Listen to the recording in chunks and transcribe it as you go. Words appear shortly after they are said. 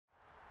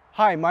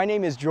Hi, my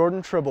name is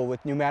Jordan Tribble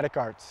with Pneumatic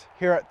Arts,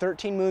 here at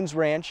 13 Moons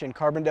Ranch in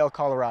Carbondale,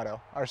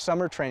 Colorado, our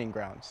summer training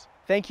grounds.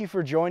 Thank you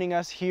for joining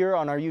us here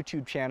on our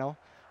YouTube channel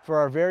for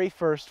our very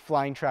first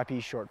flying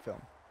trapeze short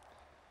film.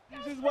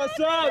 This is what's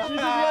up! This is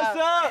what's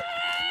up!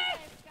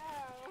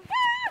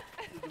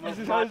 This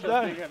is how it's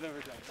done. I've never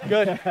done.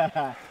 Good.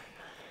 That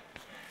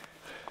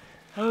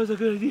was a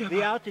good idea.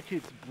 The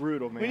altitude's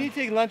brutal, man. We need to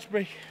take lunch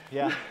break.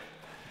 Yeah.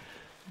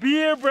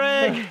 Beer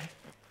break!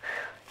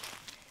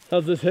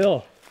 How's this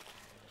hill?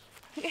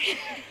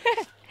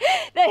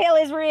 That hill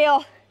is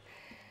real.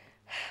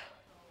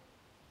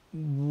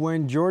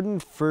 When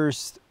Jordan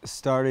first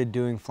started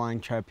doing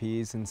flying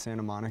trapeze in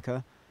Santa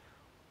Monica,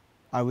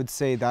 I would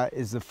say that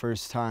is the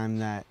first time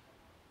that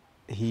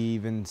he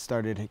even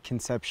started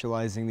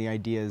conceptualizing the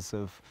ideas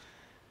of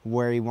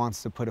where he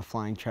wants to put a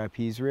flying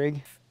trapeze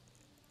rig.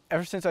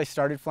 Ever since I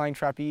started flying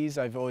trapeze,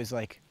 I've always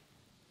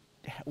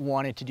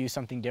wanted to do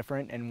something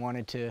different and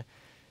wanted to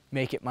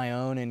make it my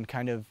own and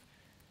kind of,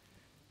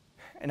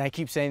 and I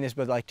keep saying this,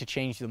 but to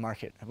change the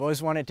market. I've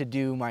always wanted to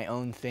do my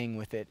own thing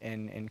with it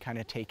and kind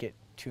of take it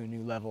to a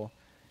new level.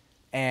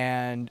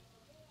 And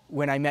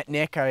when I met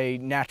Nick, I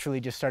naturally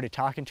just started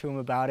talking to him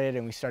about it,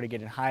 and we started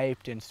getting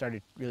hyped and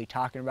started really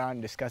talking about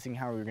and discussing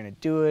how we were going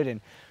to do it and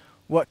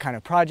what kind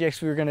of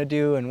projects we were going to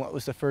do and what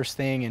was the first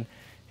thing. And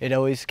it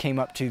always came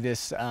up to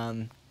this,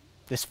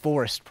 this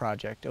forest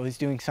project, always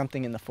doing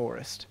something in the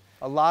forest.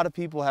 A lot of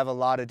people have a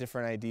lot of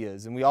different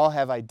ideas, and we all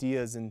have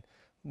ideas, and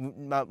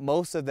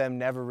most of them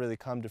never really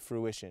come to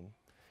fruition.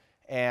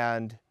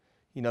 And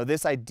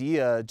this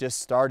idea just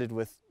started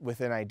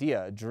with an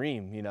idea, a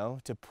dream,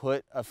 to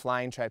put a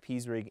flying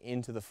trapeze rig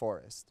into the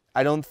forest.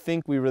 I don't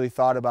think we really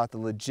thought about the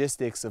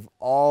logistics of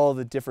all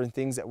the different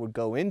things that would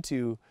go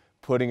into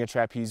putting a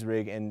trapeze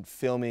rig and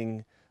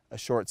filming a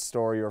short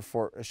story or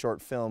a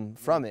short film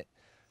from it.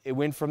 It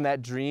went from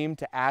that dream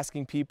to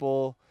asking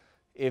people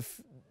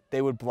if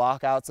they would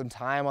block out some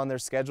time on their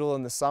schedule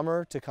in the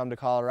summer to come to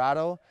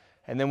Colorado.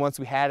 And then once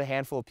we had a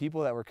handful of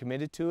people that were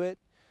committed to it,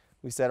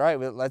 we said, all right,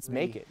 well, let's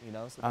make it,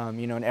 So.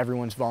 And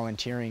everyone's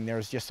volunteering. There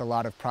was just a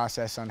lot of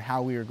process on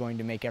how we were going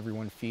to make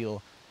everyone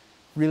feel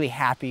really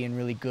happy and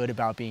really good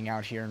about being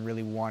out here and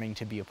really wanting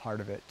to be a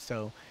part of it.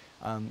 So,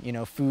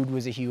 food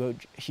was a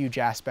huge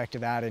aspect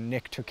of that, and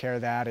Nick took care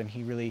of that, and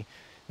he really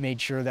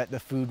made sure that the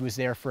food was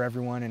there for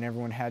everyone and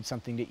everyone had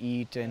something to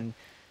eat. And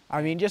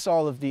I mean, just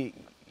all of the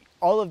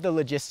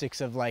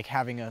logistics of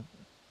having a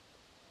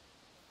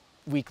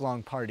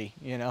week-long party,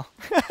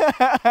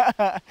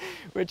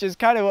 which is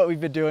kind of what we've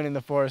been doing in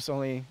the forest,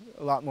 only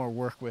a lot more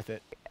work with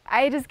it.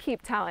 I just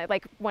keep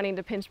wanting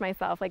to pinch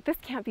myself, this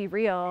can't be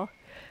real.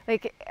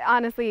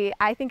 Honestly,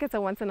 I think it's a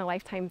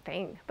once-in-a-lifetime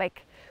thing.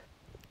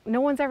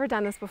 No one's ever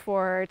done this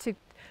before,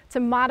 to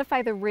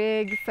modify the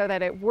rig so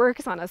that it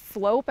works on a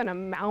slope and a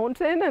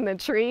mountain and the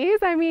trees.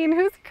 I mean,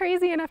 who's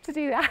crazy enough to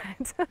do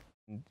that?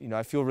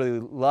 I feel really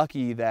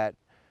lucky that,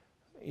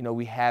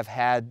 we have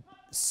had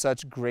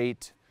such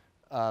great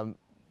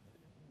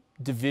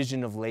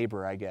division of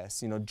labor, I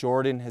guess.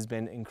 Jordan has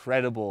been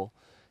incredible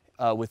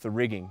with the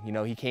rigging.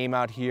 He came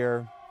out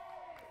here,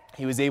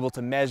 he was able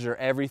to measure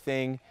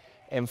everything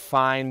and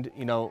find,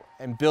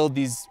 and build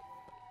these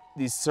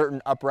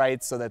certain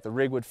uprights so that the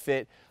rig would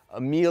fit.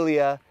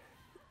 Amelia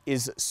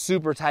is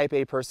super type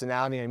A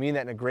personality. I mean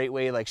that in a great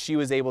way. She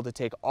was able to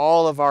take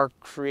all of our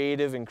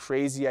creative and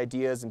crazy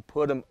ideas and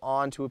put them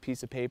onto a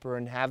piece of paper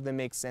and have them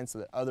make sense so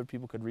that other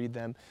people could read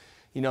them.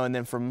 And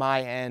then from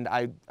my end,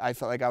 I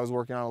felt like I was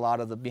working on a lot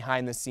of the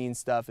behind the scenes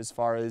stuff as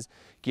far as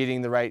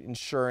getting the right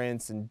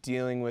insurance and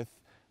dealing with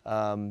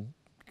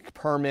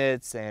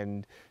permits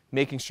and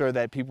making sure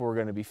that people were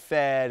going to be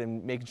fed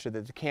and making sure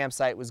that the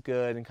campsite was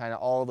good and kind of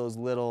all those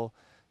little,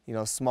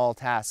 small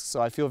tasks. So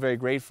I feel very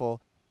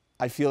grateful.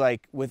 I feel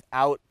like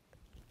without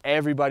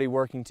everybody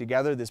working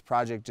together, this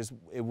project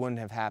it wouldn't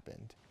have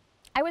happened.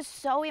 I was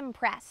so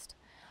impressed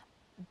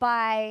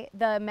by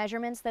the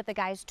measurements that the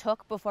guys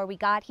took before we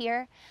got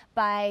here,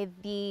 by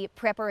the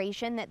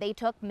preparation that they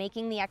took,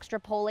 making the extra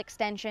pole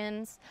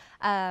extensions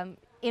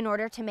in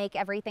order to make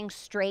everything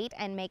straight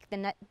and make the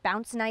nut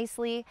bounce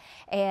nicely.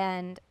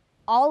 And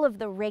all of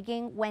the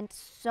rigging went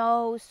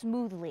so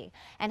smoothly.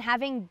 And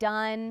having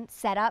done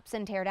setups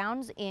and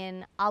teardowns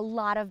in a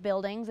lot of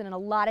buildings and in a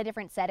lot of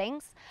different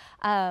settings,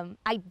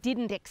 I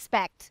didn't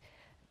expect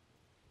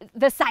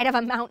the side of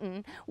a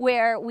mountain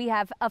where we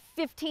have a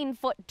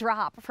 15-foot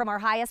drop from our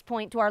highest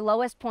point to our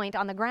lowest point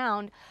on the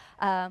ground,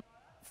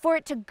 for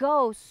it to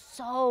go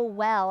so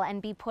well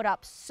and be put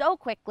up so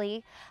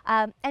quickly,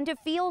 and to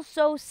feel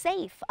so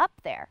safe up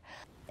there.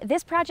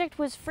 This project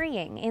was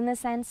freeing in the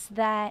sense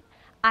that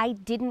I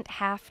didn't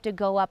have to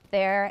go up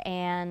there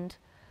and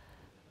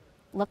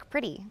look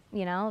pretty.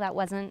 That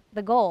wasn't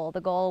the goal.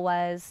 The goal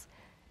was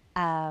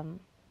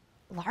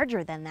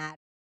larger than that.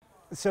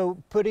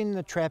 So putting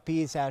the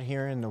trapeze out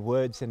here in the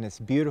woods in this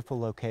beautiful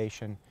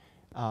location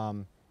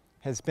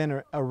has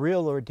been a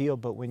real ordeal,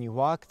 but when you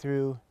walk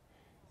through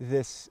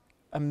this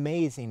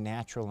amazing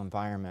natural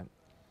environment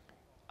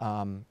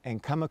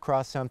and come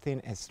across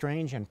something as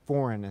strange and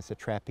foreign as a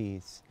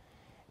trapeze,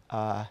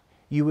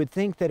 You would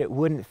think that it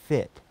wouldn't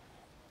fit,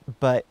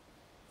 but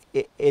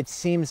it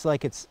seems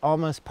like it's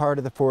almost part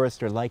of the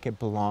forest, or like it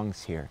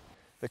belongs here.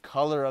 The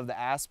color of the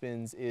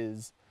aspens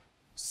is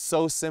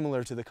so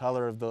similar to the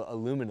color of the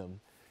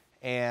aluminum.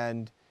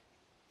 And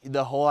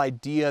the whole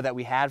idea that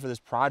we had for this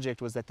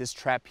project was that this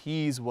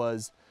trapeze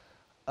was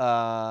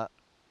an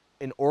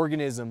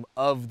organism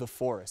of the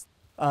forest.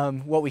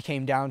 What we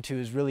came down to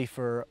is really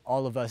for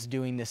all of us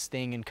doing this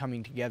thing and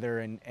coming together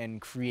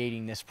and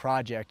creating this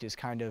project is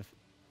kind of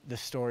the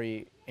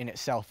story in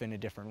itself in a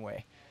different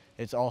way.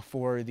 It's all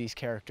four of these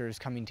characters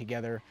coming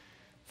together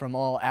from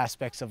all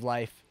aspects of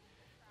life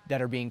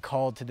that are being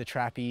called to the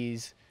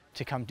trapeze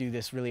to come do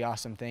this really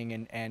awesome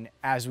thing. And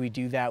as we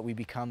do that, we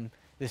become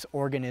this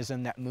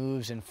organism that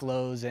moves and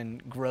flows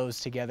and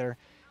grows together,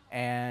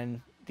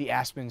 and the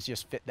aspens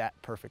just fit that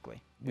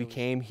perfectly. We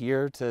came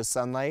here to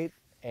Sunlight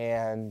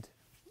and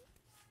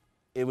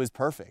it was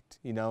perfect.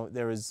 You know,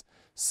 there was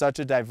such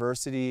a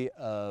diversity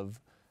of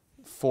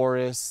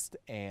forest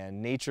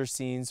and nature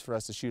scenes for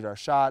us to shoot our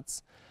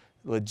shots.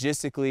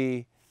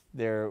 Logistically,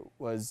 there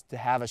was to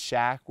have a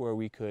shack where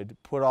we could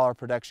put all our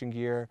production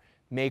gear,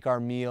 make our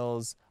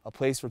meals, a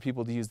place for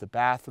people to use the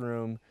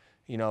bathroom,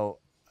 you know,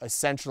 a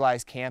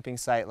centralized camping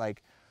site.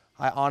 Like,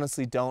 I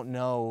honestly don't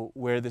know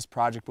where this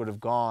project would have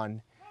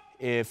gone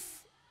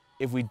if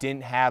we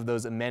didn't have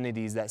those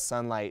amenities that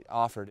Sunlight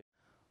offered.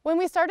 When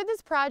we started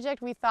this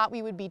project, we thought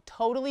we would be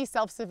totally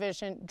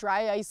self-sufficient,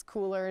 dry ice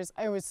coolers.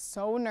 I was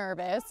so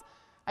nervous.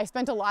 I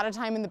spent a lot of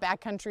time in the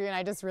backcountry and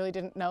I just really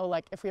didn't know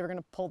like if we were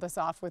gonna pull this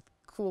off with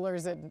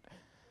coolers and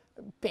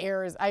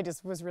bears. I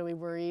just was really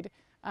worried.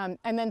 And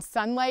then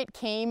Sunlight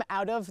came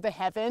out of the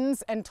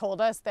heavens and told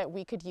us that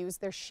we could use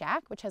their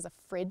shack, which has a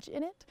fridge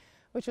in it,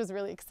 which was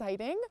really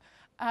exciting.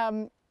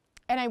 And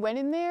I went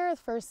in there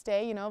the first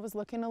day, you know, it was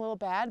looking a little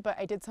bad, but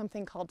I did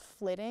something called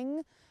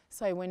flitting.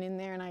 So I went in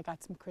there and I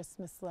got some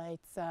Christmas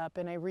lights up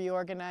and I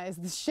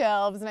reorganized the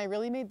shelves and I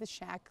really made the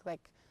shack like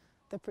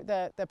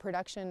the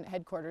production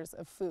headquarters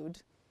of food.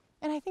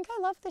 And I think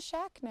I love the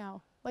shack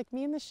now. Like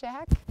me and the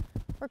shack,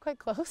 we're quite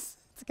close.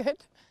 It's good.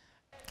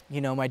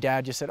 You know, my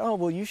dad just said, oh,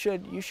 well, you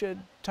should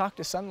talk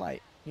to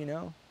Sunlight, you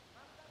know,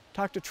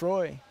 talk to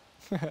Troy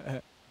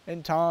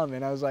and Tom.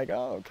 And I was like,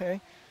 oh, okay,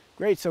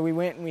 great. So we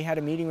went and we had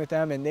a meeting with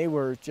them and they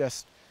were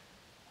just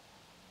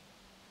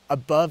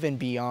above and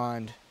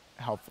beyond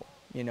helpful,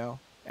 you know.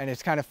 And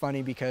it's kind of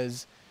funny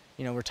because,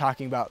 you know, we're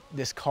talking about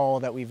this call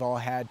that we've all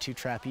had to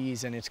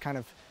trapeze, and it's kind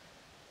of,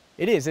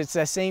 it's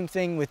the same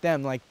thing with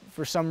them. Like,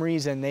 for some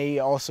reason, they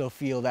also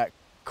feel that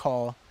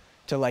call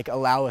to like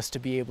allow us to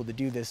be able to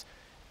do this.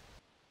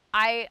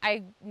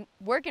 I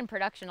work in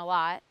production a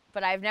lot,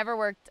 but I've never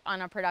worked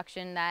on a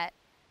production that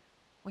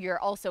you're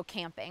also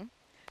camping.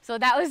 So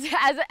that was,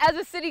 as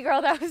a city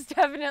girl, that was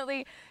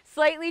definitely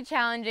slightly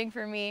challenging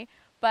for me,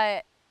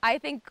 but I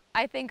think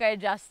I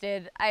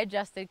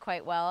adjusted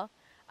quite well.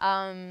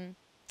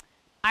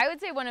 I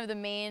would say one of the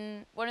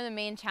main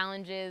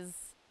challenges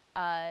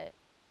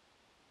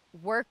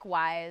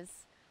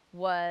work-wise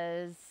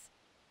was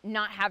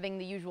not having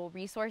the usual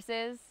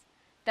resources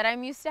that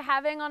I'm used to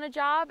having on a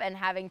job and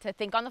having to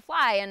think on the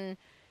fly. And,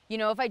 you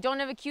know, if I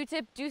don't have a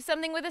Q-tip, do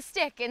something with a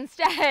stick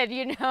instead,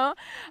 you know?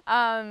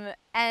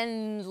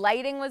 And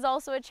lighting was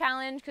also a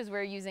challenge because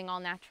we're using all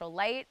natural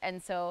light.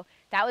 And so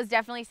that was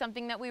definitely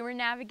something that we were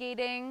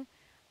navigating.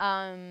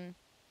 All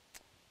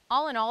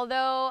in all,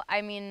 though,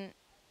 I mean,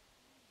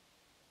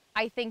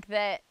 I think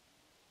that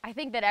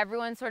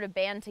everyone sort of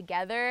band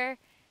together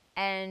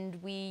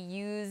and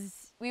we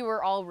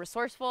were all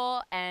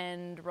resourceful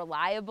and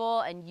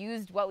reliable and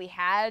used what we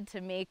had to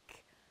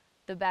make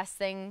the best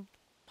thing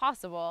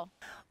possible.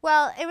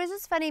 Well, it was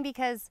just funny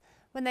because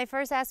when they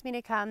first asked me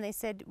to come, they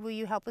said, will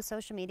you help with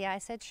social media? I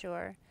said,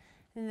 sure.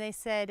 And they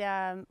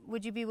said,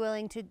 would you be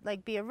willing to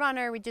like be a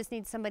runner? We just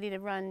need somebody to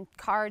run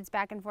cards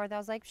back and forth. I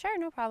was like, sure,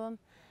 no problem.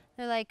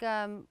 They're like,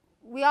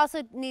 we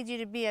also need you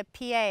to be a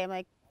PA. I'm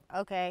like,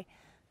 okay.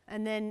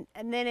 And then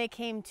it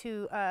came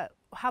to,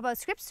 how about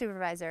script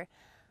supervisor?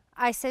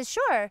 I said,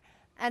 sure.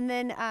 And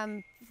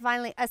then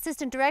finally,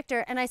 assistant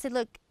director. And I said,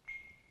 look,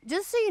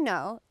 just so you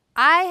know,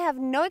 I have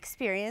no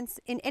experience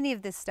in any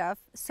of this stuff,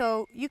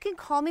 so you can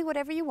call me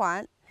whatever you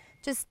want.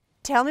 Just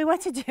tell me what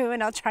to do,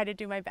 and I'll try to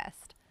do my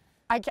best.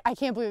 I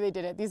can't believe they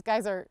did it. These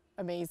guys are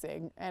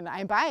amazing. And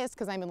I'm biased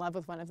because I'm in love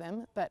with one of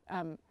them. But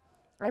I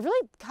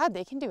really, God,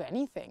 they can do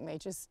anything.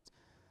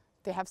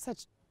 They have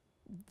such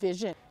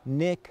vision.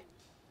 Nick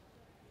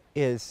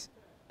is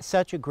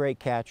such a great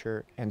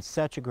catcher and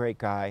such a great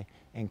guy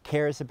and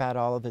cares about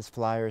all of his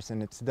flyers,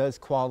 and it's those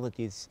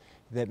qualities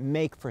that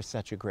make for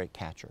such a great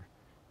catcher.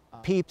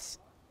 Peeps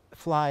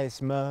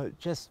flies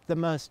just the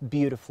most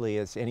beautifully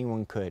as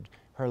anyone could.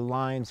 Her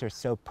lines are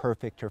so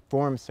perfect, her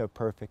form's so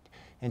perfect,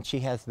 and she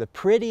has the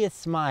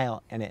prettiest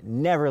smile and it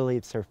never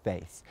leaves her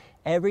face.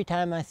 Every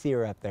time I see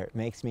her up there, it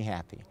makes me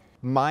happy.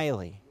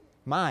 Maile,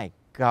 my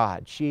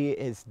God, she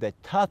is the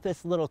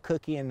toughest little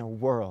cookie in the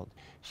world.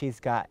 She's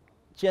got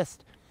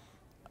just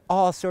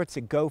all sorts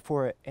of go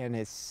for it and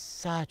is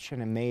such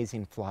an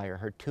amazing flyer.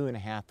 Her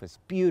 2.5 was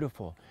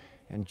beautiful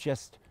and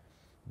just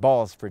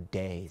balls for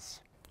days.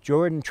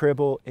 Jordan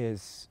Tribble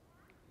is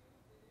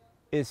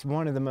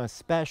one of the most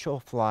special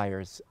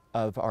flyers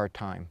of our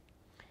time.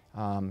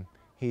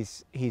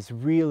 He's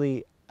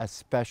really a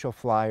special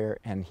flyer,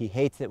 and he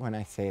hates it when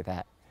I say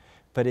that,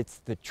 but it's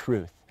the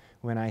truth.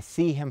 When I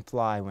see him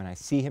fly, when I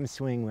see him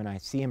swing, when I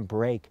see him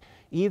break,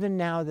 even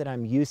now that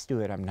I'm used to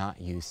it, I'm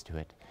not used to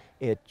it.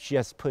 It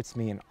just puts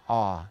me in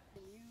awe.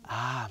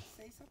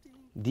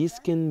 This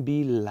can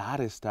be a lot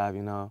of stuff,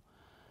 you know.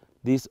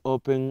 This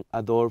opened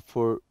a door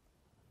for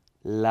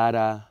a lot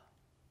of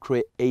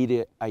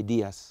creative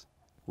ideas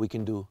we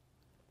can do.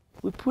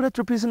 We put a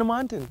trapeze in a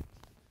mountain.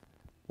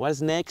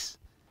 What's next?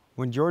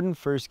 When Jordan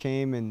first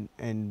came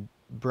and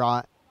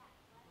brought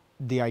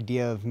the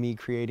idea of me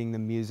creating the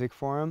music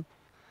for him,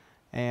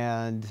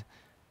 and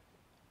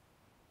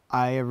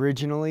I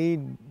originally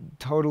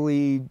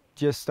totally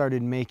just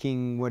started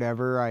making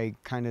whatever I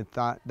kind of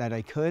thought that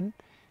I could,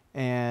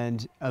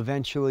 and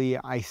eventually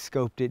I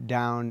scoped it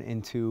down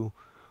into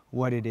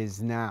what it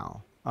is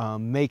now.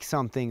 Make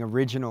something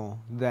original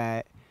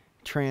that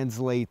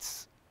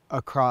translates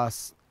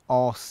across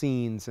all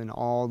scenes and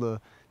all the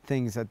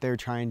things that they're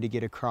trying to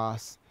get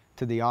across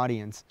to the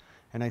audience.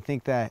 And I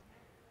think that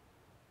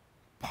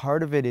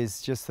part of it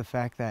is just the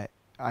fact that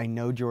I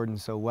know Jordan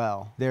so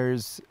well.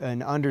 There's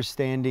an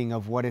understanding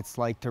of what it's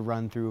like to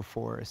run through a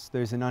forest.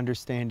 There's an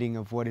understanding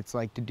of what it's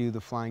like to do the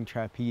flying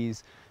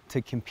trapeze,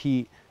 to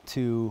compete,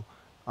 to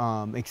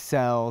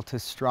excel, to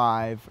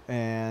strive,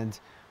 and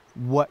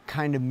what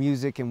kind of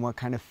music and what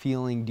kind of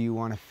feeling do you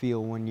want to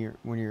feel when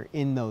you're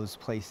in those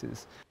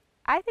places.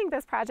 I think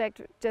this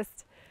project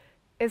just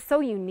is so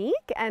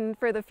unique, and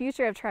for the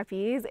future of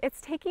trapeze,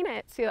 it's taking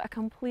it to a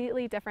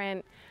completely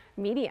different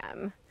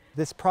medium.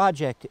 This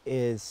project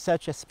is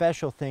such a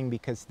special thing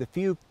because the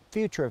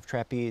future of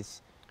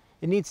trapeze,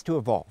 it needs to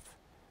evolve.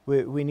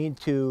 We need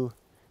to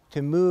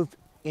move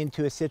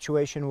into a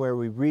situation where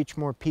we reach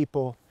more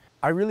people.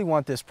 I really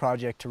want this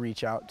project to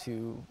reach out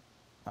to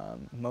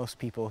most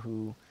people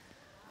who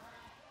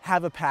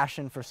have a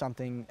passion for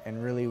something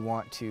and really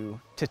want to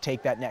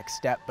take that next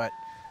step, but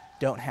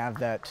don't have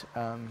that,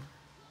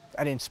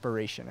 that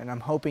inspiration. And I'm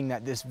hoping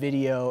that this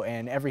video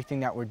and everything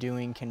that we're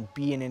doing can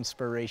be an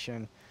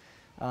inspiration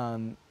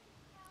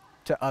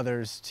to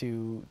others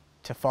to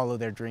follow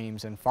their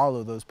dreams and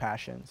follow those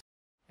passions.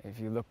 If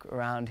you look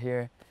around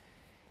here,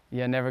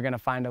 you're never going to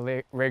find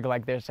a rig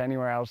like this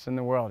anywhere else in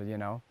the world, you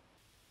know.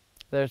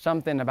 There's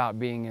something about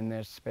being in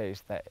this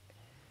space that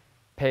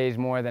pays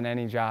more than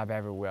any job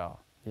ever will,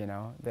 you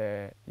know.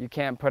 You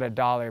can't put a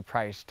dollar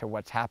price to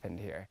what's happened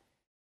here.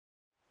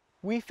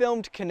 We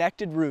filmed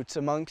connected roots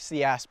amongst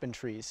the aspen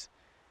trees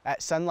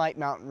at Sunlight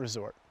Mountain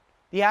Resort.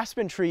 The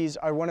aspen trees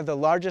are one of the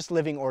largest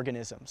living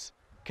organisms,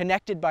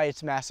 connected by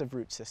its massive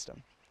root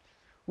system.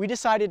 We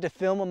decided to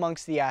film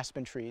amongst the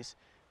aspen trees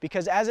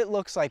because as it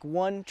looks like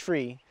one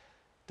tree,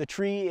 the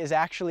tree is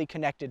actually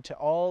connected to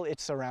all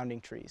its surrounding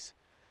trees.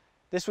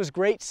 This was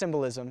great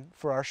symbolism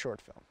for our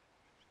short film.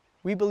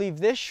 We believe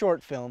this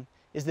short film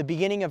is the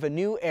beginning of a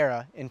new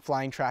era in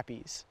flying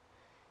trapeze.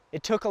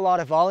 It took a lot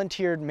of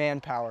volunteered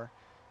manpower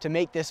to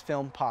make this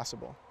film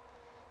possible.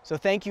 So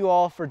thank you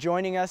all for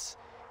joining us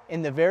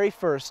in the very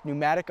first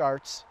Pneumatic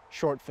Arts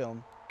short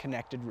film,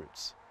 Connected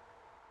Roots.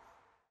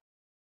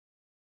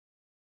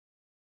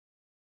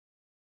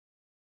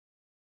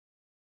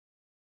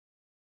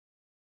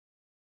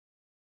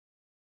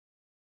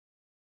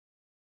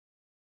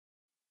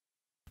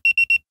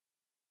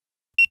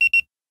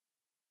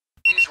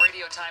 News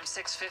Radio Time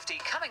 6:50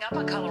 coming up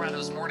on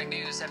Colorado's Morning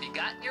News. Have you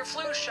gotten your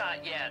flu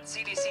shot yet?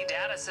 CDC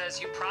data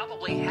says you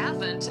probably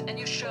haven't, and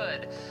you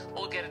should.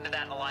 We'll get into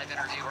that in a live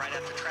interview right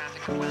after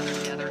traffic and weather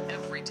together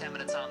every 10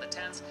 minutes on the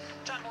 10s.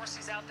 John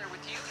Morrissey's out there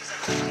with you. He's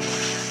up there.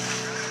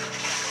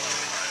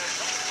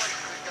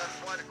 We've got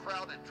quite a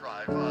crowded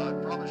drive. I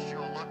promised you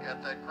a look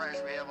at that crash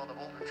we have on the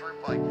Boulder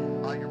Turnpike.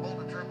 Your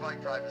Boulder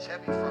Turnpike drive is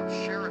heavy from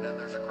Sheridan.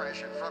 There's a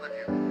crash in front of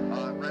you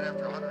right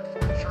after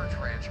 140 Church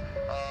Ranch.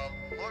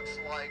 Looks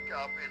like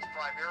it's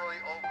primarily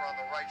over on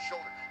the right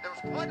shoulder. There was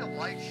quite a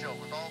light show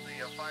with all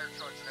the fire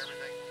trucks and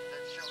everything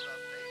that showed up.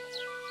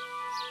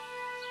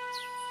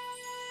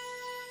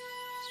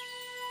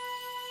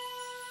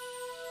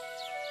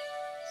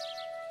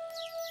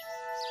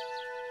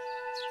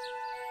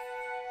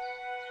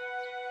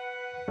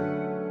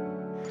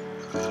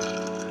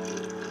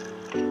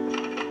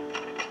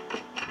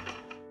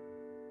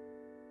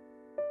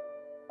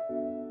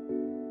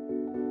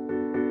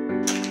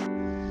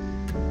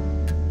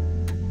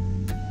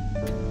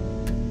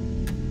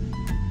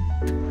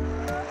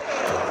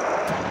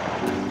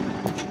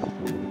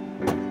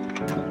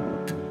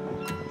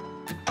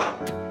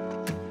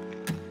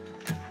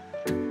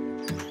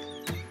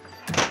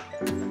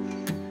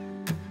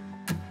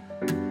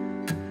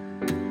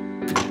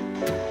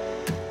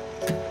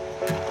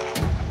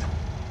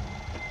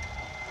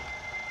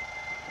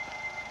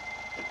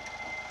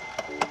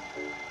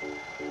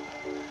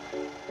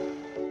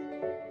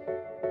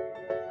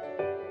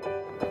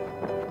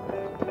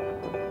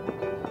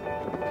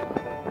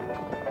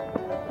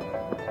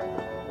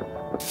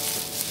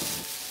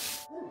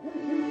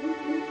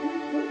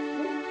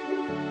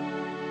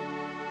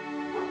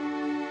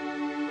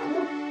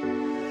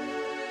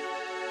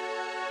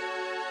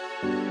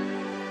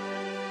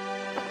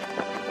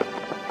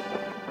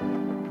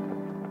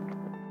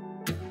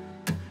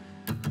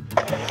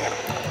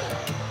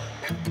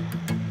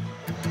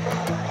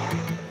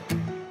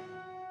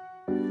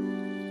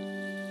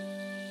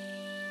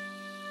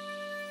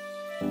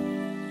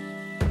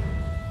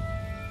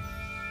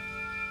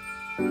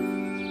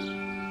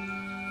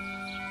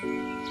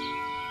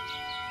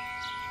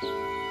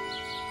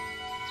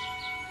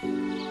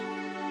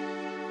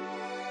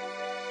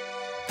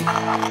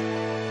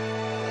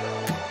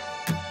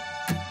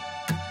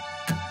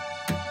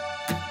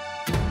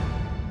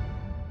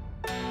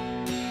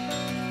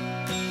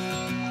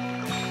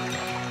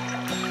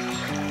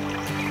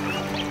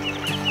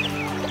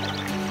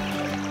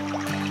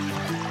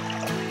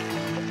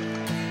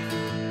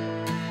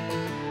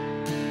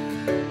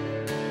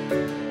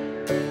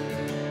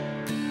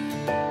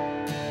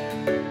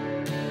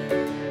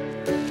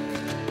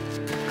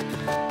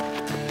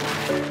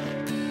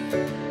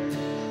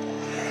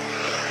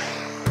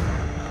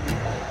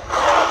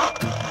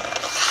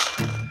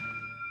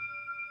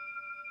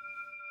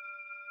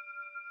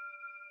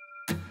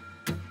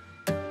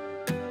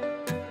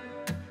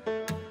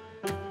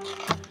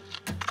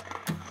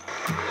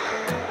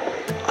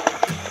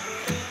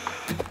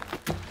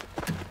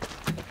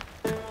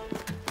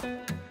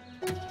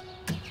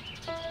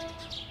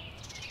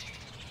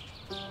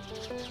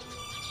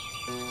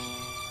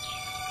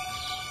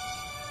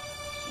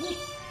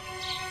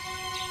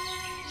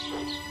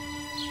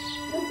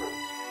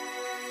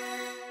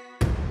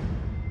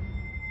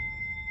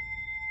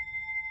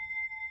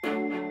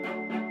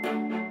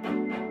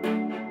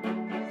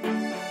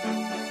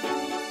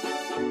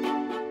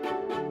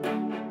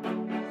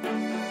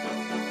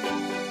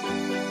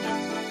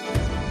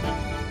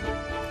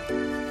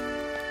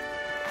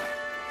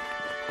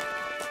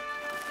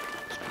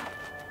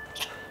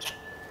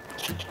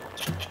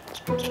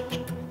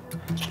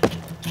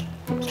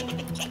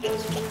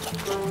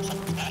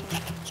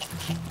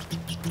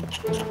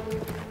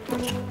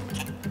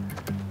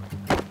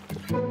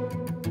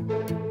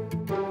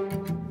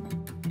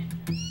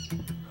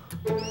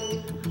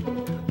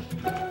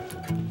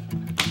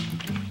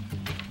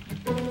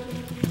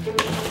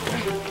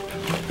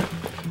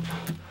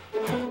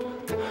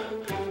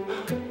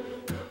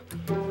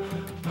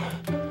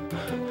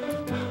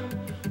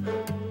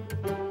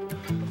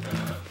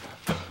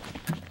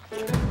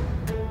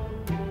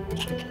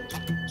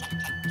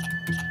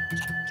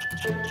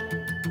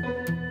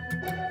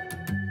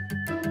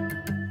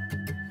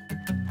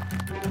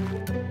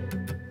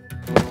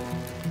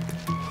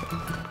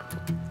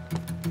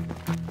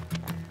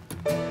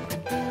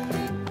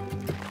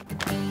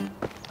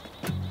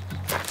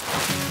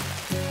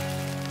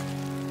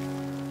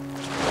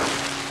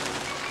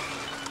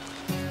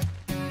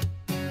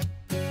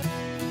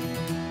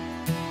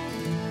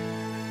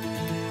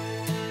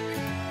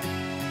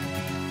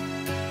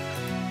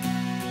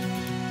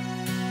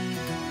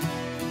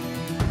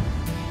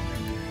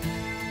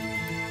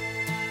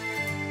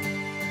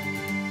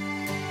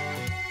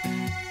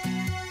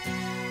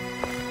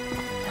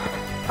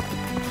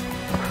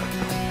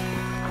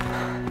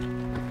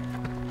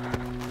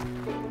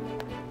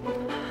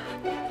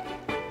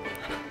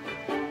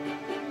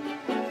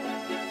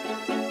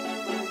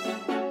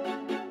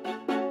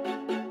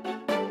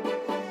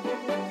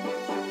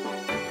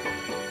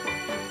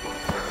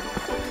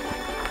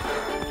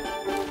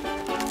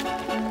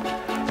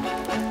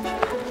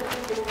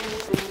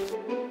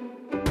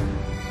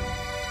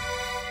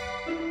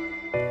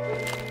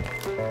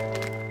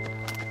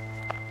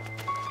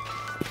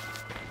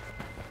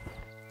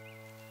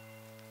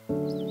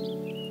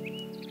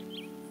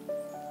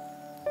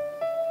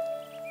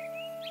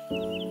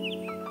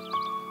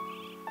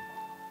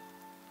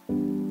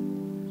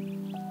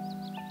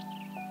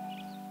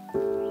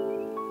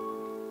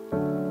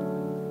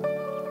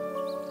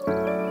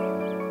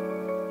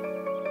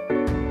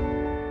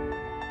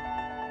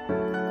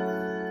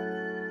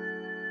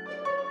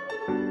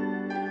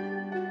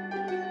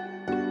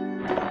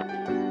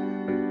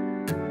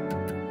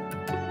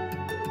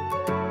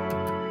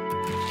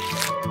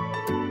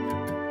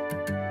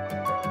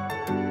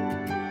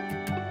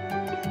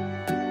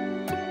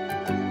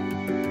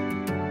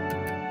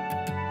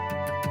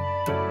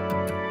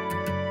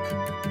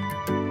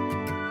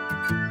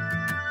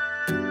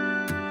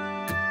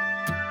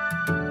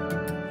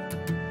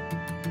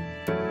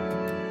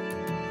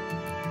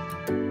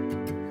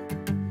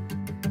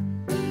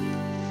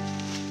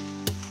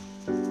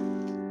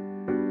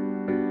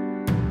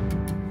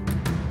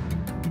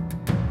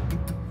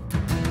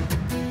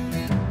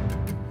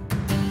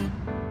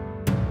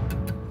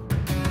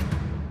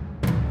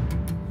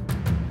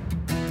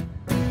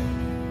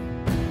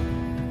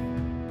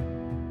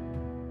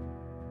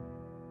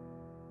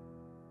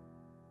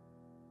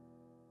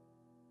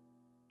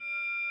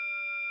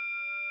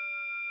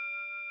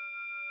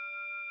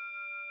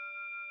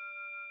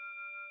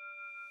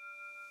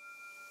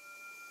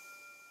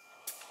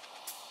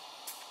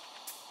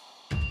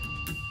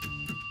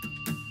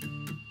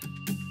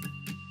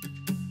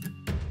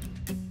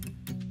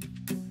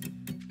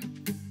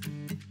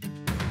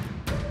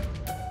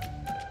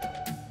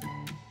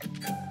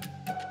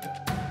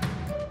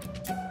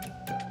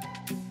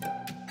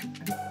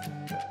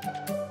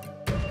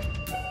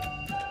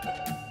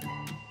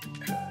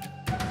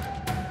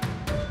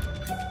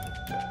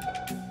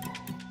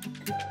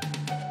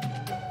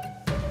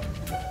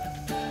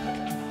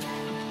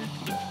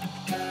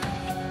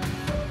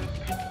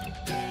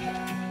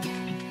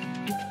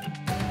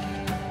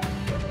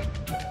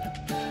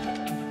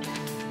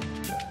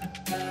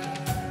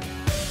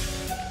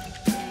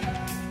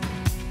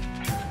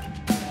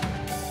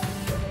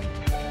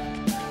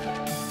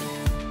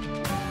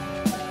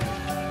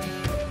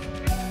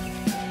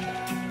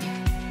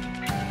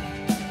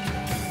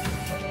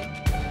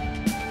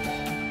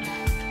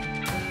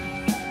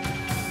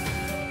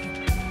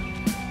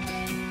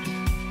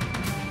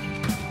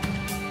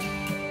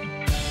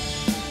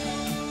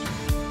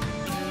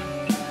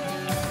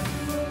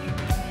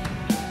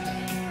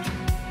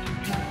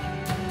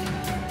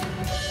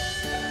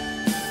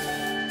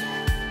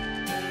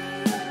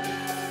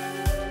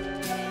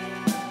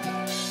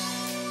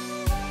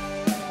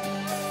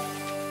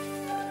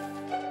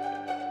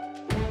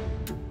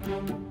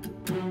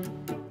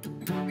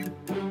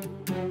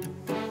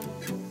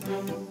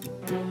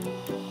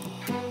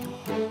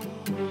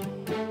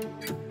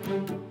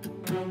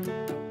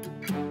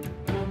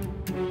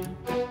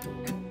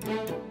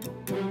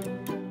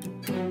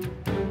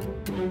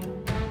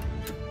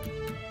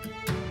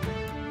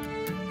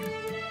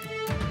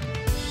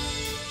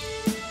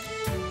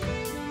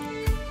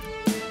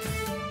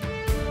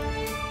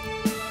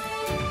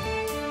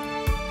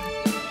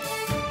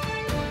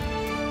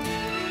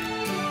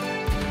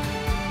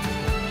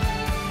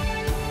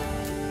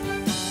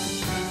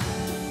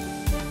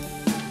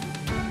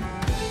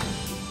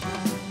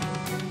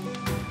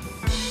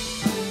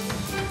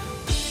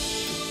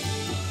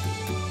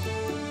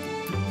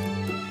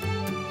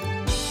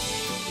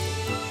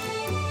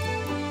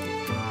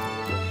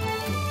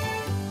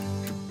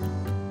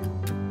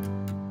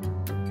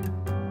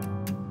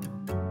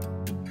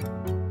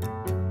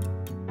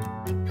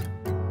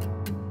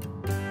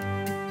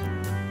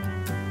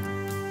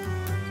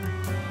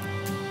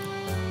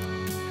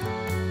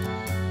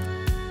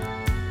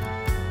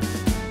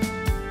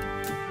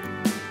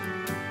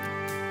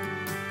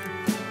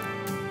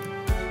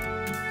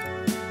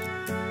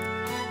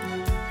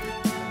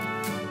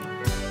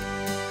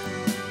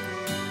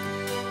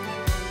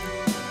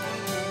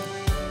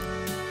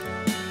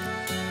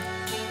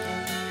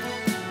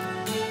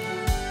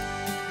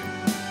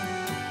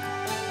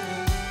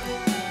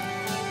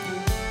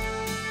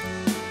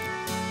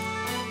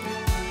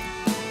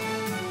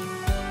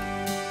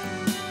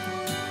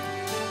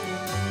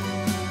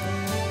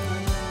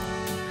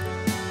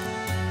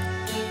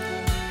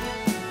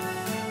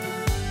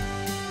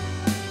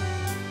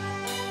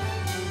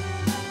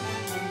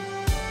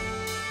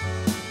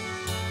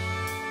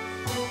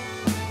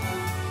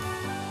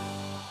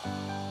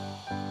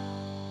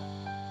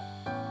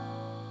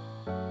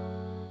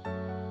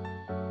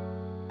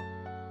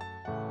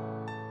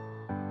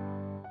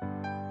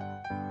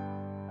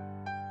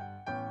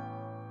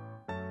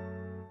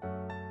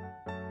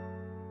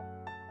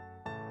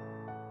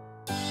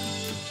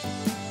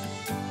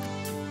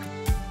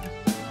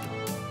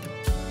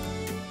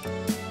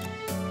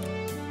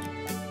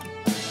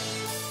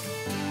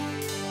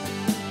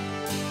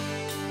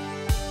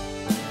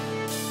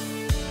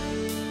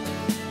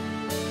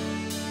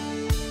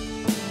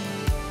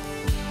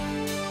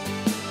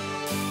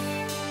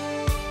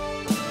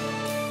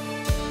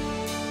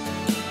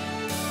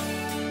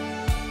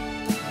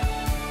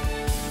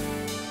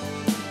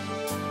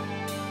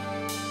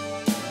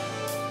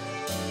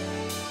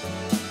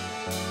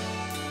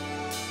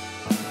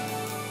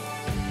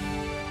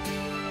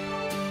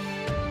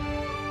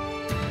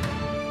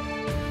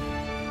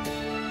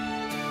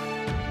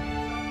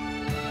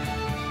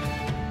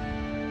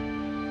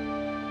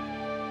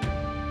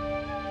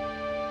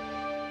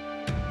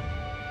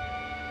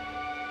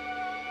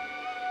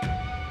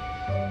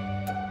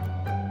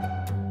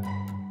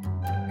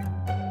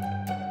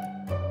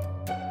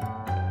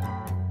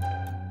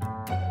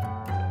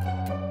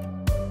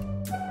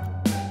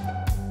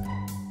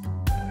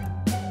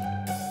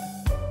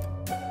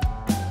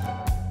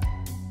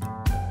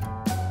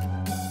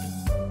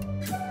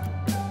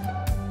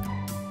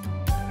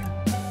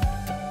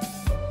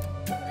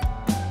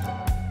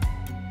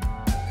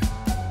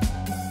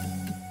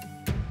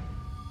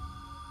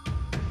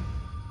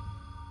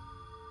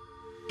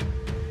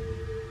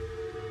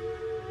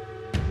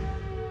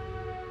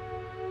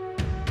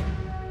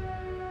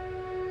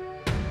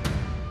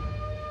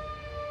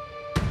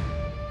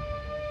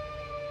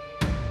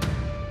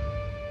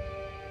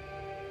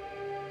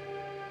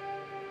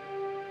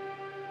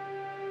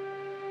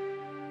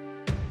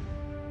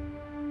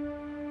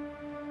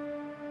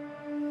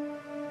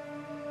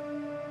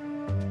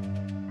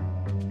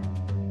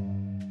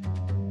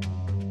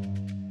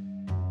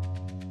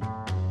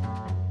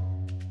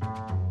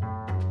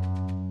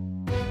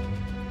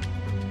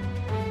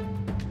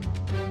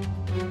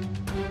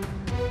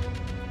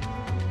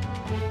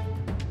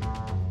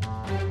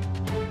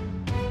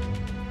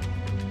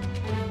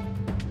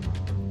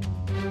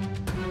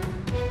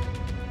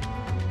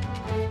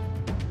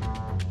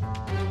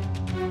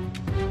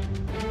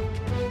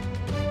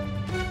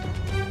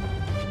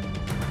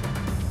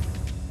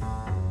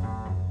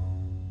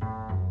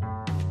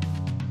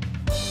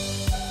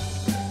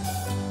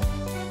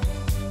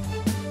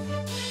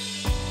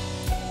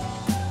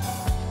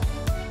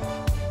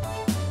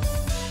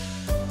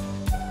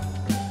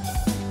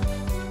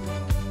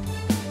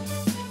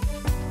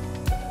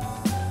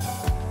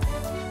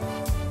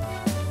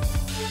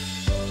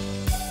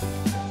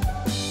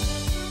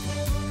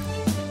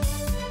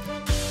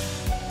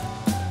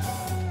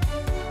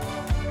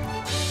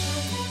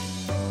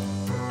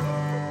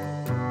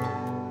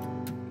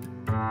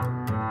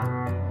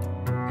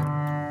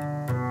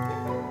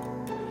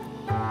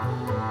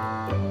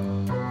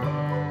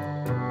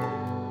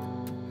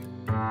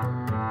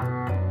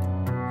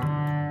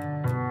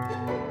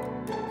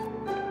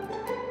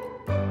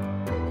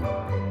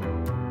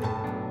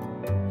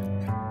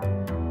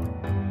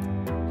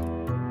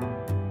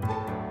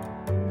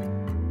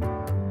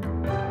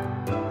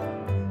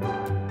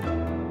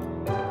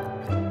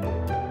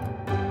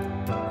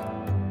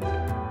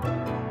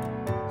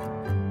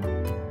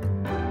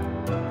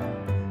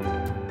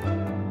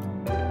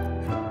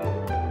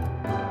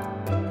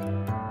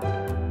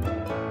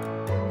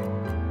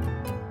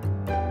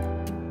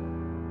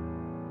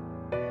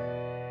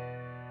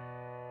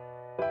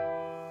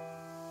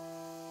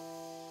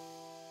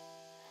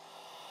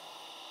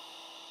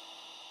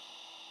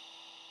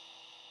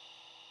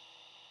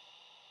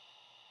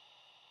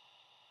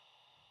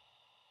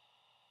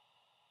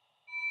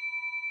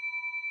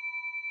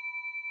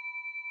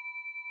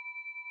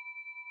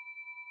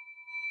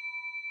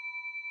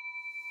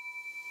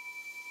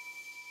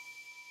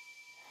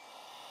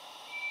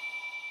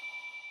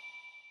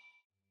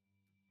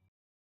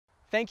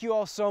 Thank you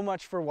all so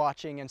much for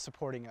watching and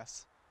supporting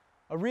us.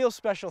 A real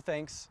special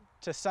thanks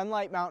to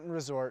Sunlight Mountain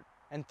Resort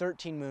and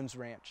 13 Moons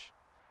Ranch.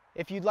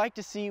 If you'd like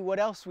to see what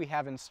else we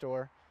have in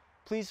store,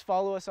 please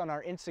follow us on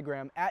our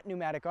Instagram at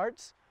Pneumatic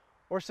Arts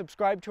or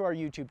subscribe to our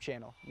YouTube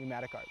channel,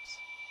 Pneumatic Arts.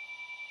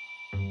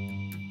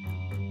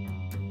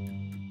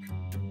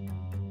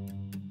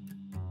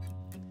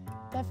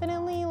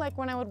 Definitely like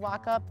when I would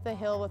walk up the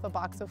hill with a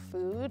box of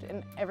food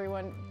and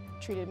everyone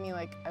treated me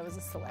like I was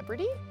a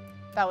celebrity.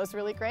 That was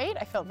really great.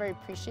 I felt very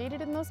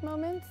appreciated in those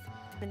moments.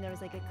 And there was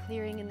like a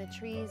clearing in the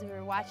trees. We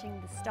were watching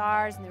the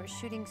stars and they were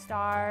shooting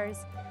stars.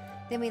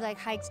 Then we like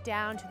hiked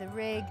down to the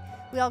rig.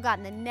 We all got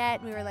in the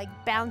net. We were like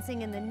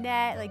bouncing in the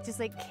net, like just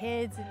like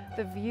kids.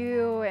 The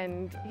view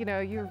and, you know,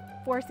 you're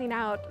forcing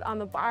out on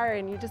the bar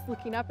and you're just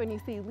looking up and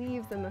you see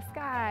leaves in the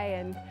sky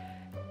and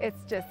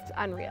it's just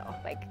unreal.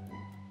 Like,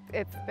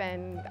 it's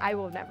been, I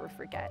will never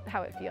forget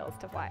how it feels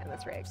to fly on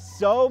this rig.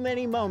 So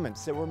many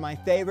moments that were my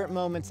favorite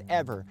moments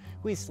ever.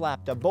 We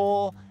slapped a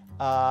bull,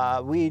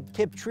 we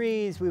tipped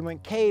trees, we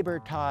went caber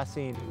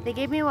tossing. They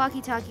gave me a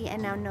walkie-talkie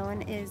and now no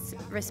one is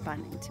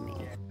responding to me.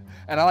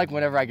 And I like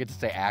whenever I get to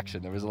say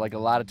action. There was like a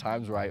lot of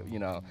times where I, you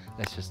know,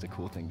 that's just a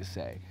cool thing to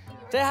say.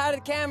 Say hi to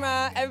the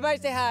camera. Everybody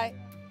say hi.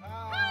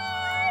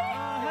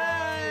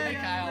 Hi. Hey,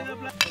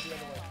 Kyle.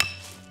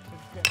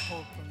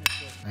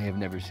 I have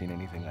never seen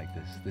anything like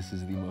this. This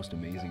is the most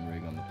amazing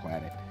rig on the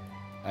planet.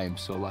 I am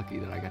so lucky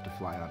that I got to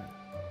fly on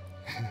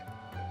it.